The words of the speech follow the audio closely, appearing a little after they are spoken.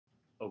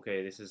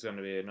Okay, this is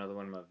gonna be another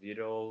one of my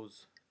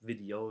videos.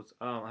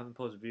 I haven't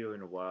posted a video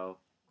in a while.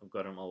 I've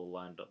got them all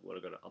lined up what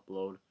I gotta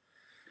upload.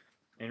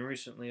 And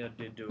recently I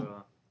did do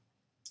a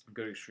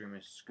good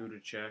extremist scooter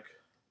check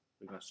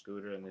with my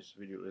scooter, and this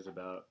video is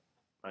about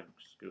my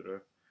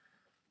scooter.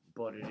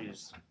 But it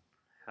is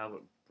how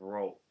it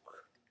broke.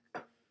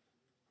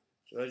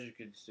 So as you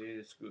can see,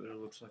 the scooter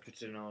looks like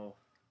it's in all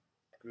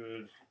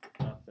good,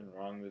 nothing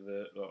wrong with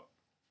it. But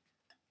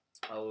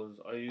I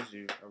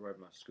ride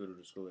my scooter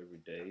to school every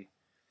day.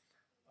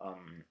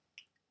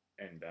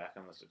 And back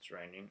unless it's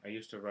raining. I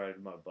used to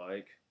ride my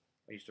bike.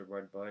 I used to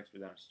ride bikes,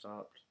 but then I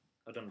stopped.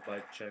 I done a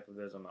bike check with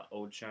this on my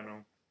old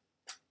channel.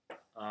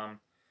 I'm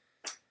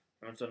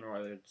starting to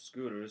ride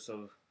scooters,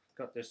 so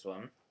got this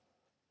one.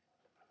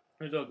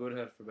 It was all good.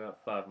 Had it for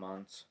about 5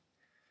 months.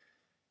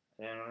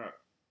 And I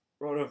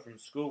rode home from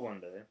school one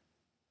day.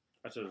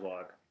 This was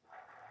like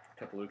a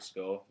couple of weeks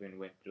ago. We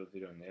went to do a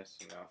video on this,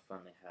 and now I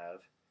finally have.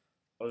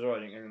 I was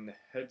riding, and then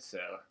the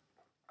headset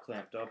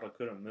clamped up. I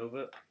couldn't move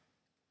it.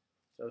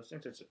 So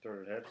since it's a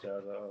third headset, I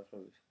was like, oh, it's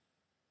probably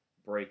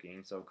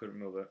breaking, so I couldn't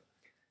move it.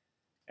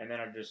 And then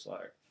I just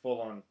like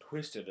full on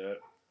twisted it,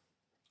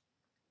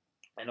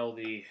 and all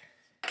the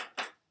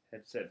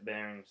headset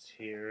bearings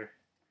here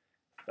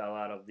fell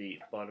out of the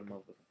bottom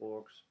of the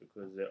forks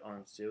because they're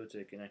unsealed, so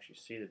you can actually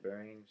see the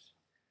bearings.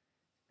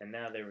 And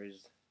now there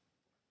is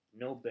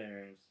no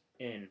bearings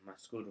in my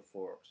scooter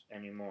forks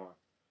anymore.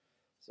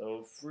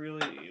 So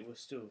freely it will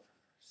still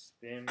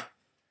spin,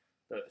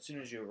 but as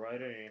soon as you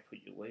ride it and you put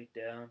your weight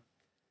down,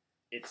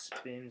 it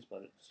spins,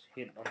 but it's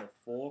hitting on the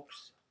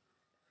forks,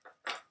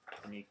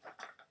 and you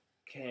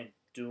can't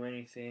do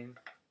anything.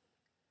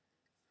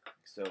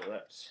 So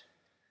that's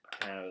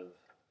kind of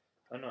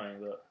annoying,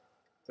 but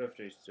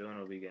birthday soon,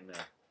 I'll be getting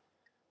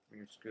a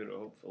new scooter,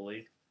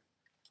 hopefully.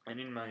 And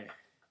in my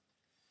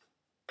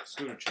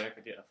scooter check,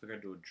 I forgot to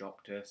do a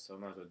drop test, so I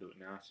might as well do it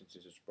now since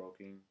it's just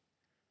broken.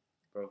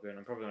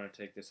 I'm probably going to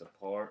take this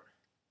apart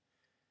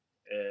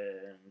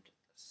and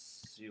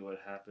see what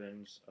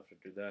happens after I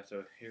do that.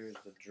 So here's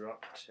the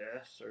drop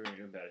test, or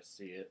you're about to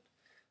see it,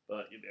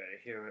 but you better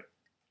hear it.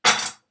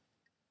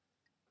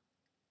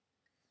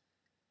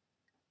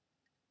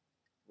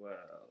 Well,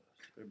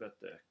 sorry about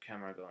the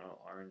camera going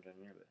all orange on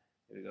here, but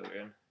here we go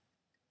again.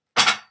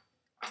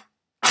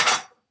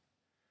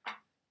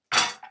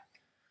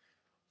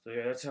 So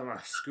yeah, that's how my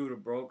scooter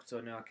broke.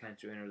 So now I can't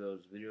do any of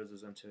those videos I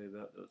was going to tell you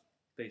about, those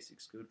basic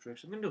scooter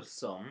tricks. I'm going to do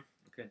some.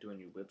 I can't do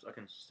any whips. I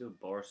can still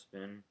bar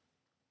spin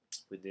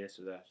with this,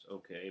 so that's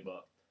okay.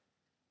 But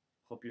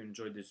hope you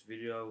enjoyed this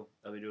video.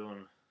 I'll be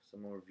doing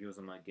some more reviews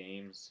on my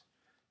games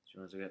as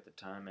soon as I get the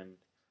time. And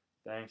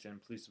thanks,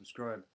 and please subscribe.